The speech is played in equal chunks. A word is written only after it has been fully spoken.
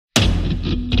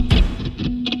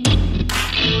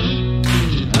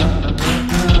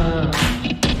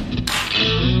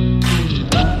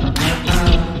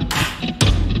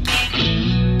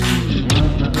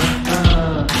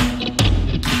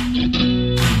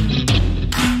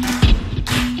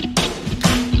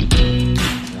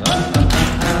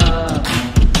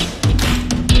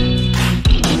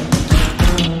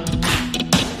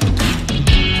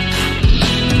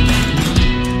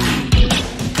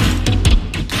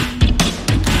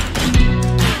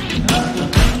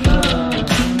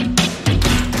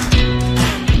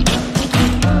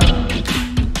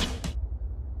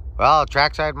Well,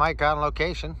 trackside Mike on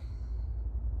location.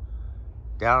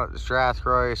 Down at the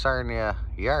Strathroy Sarnia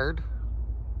yard.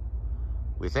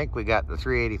 We think we got the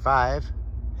 385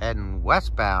 heading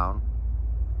westbound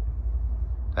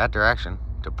that direction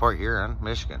to Port Huron,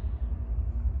 Michigan.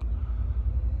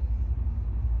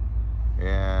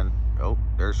 And, oh,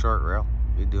 there's Short Rail.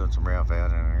 He's doing some rail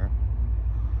fan in here.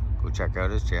 Go check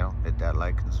out his channel. Hit that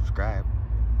like and subscribe.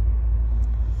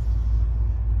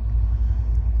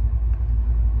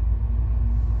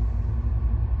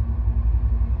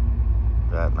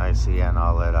 That nice CN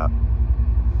all lit up.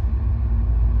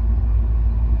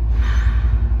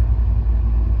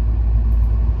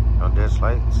 No ditch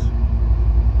lights.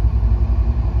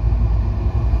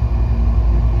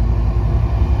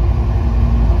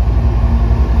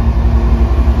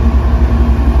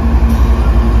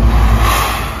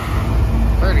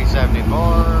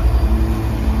 $30.74,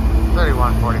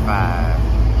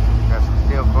 $31.45. Got some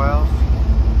steel coils.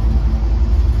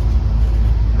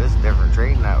 This is a different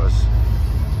train that was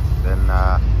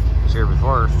here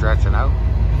before, stretching out.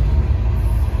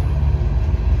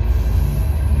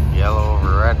 Yellow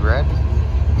over red.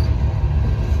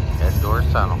 Head doors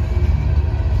tunnel.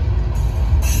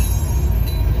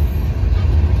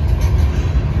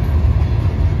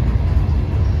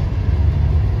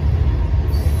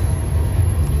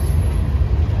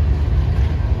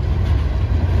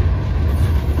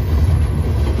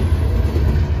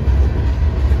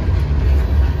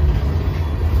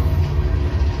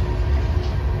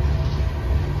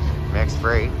 Mixed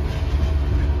freight.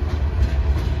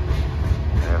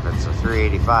 If it's a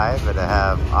 385, it'll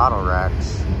have auto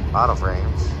racks, auto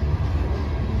frames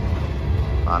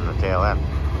on the tail end.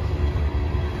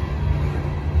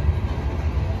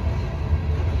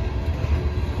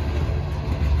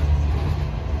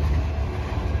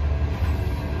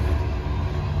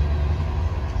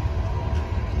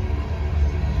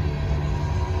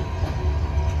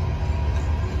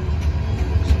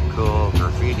 Some cool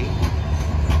graffiti.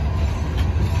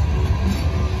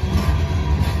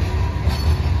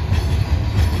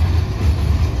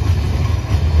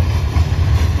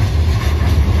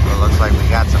 Like we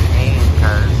got some Ont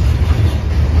cars.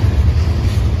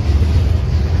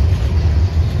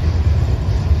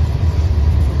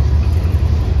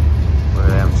 Look at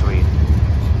them sweet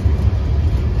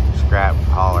scrap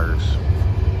haulers.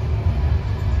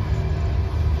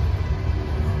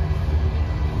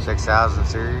 6000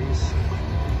 series.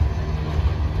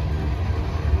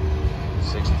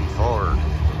 64.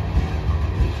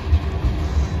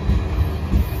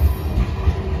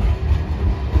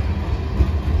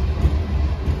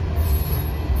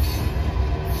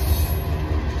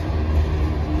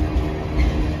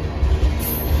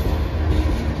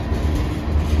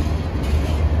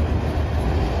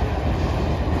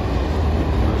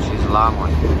 Long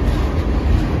one.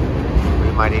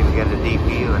 We might even get a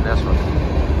DPU in this one.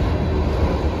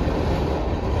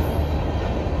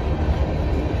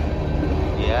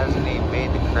 He hasn't even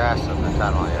made the crest of the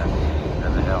tunnel yet,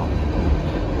 in the hill.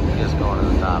 He's just going to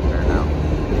the top there now.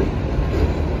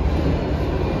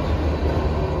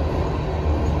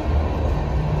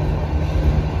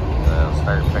 They'll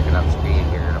start picking up speed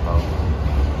here in about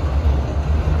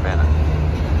a minute.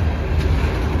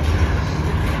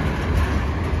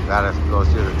 Gotta go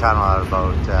through the tunnel at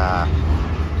about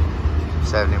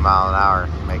 70 miles an hour,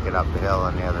 make it up the hill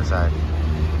on the other side.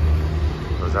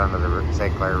 Goes under the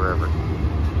StClair River.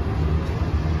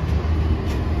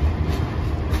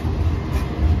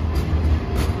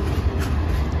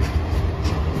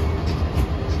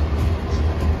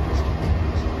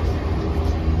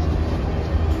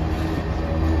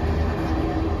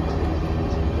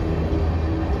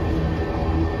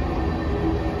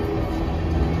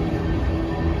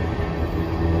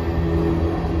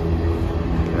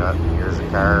 Here's a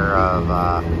car of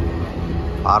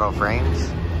auto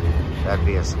frames. That'd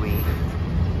be a sweet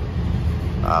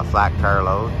flat car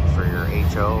load for your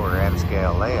HO or M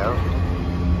scale layout.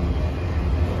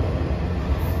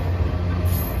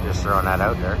 Just throwing that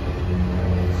out there.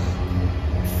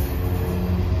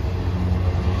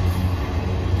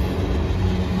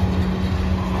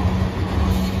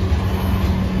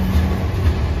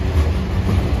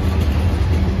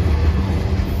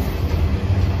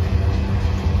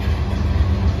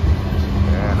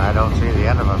 I don't see the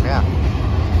end of them yet.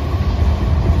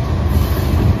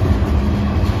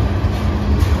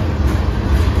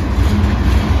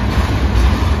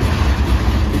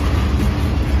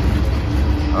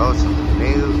 Oh, some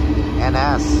new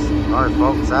NS,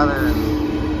 Norfolk Southern,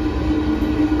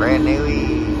 brand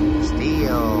new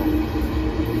steel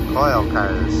coil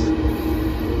cars.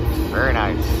 Very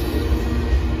nice.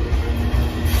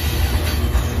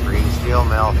 Free steel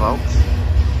mill, folks.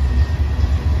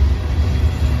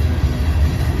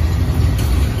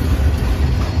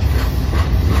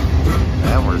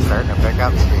 And we're starting to pick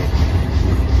up speed.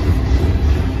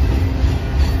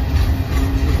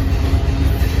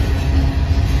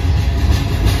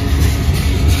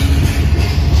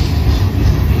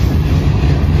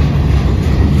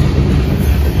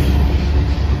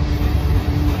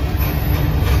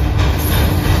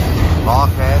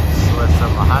 Bulkheads with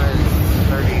some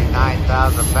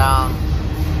 139,000 pound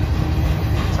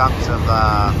chunks of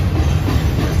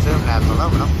assume that's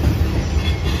aluminum.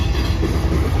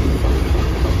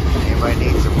 Anybody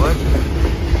need some wood?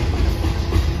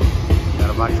 Got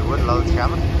a bunch of wood loads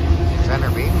coming. Center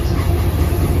beams.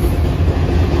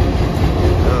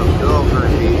 Dual for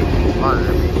beam,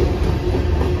 smarter beam.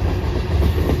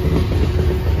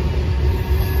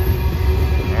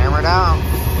 Hammer down.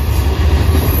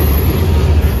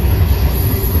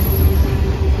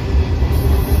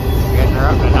 Getting her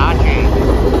up to notch 8.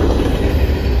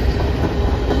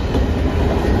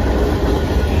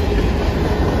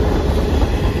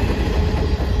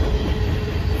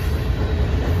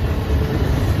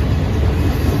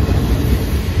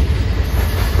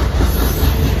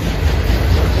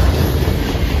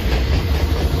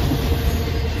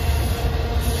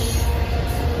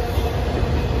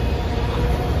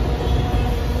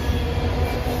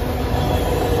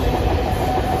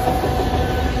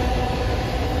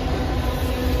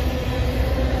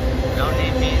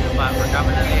 But we're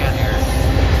coming to the end here.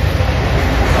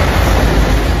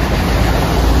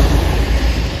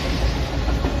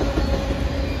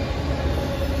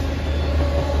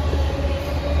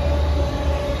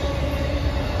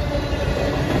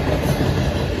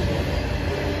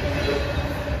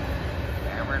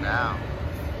 Hammer down.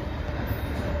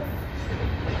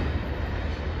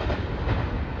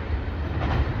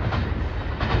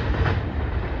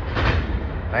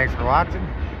 Thanks for watching.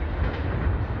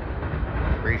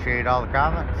 Appreciate all the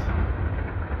comments.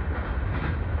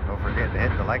 Don't forget to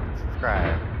hit the like and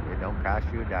subscribe. It don't cost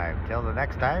you a dime. Till the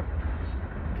next time,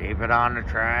 keep it on the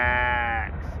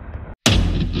tracks.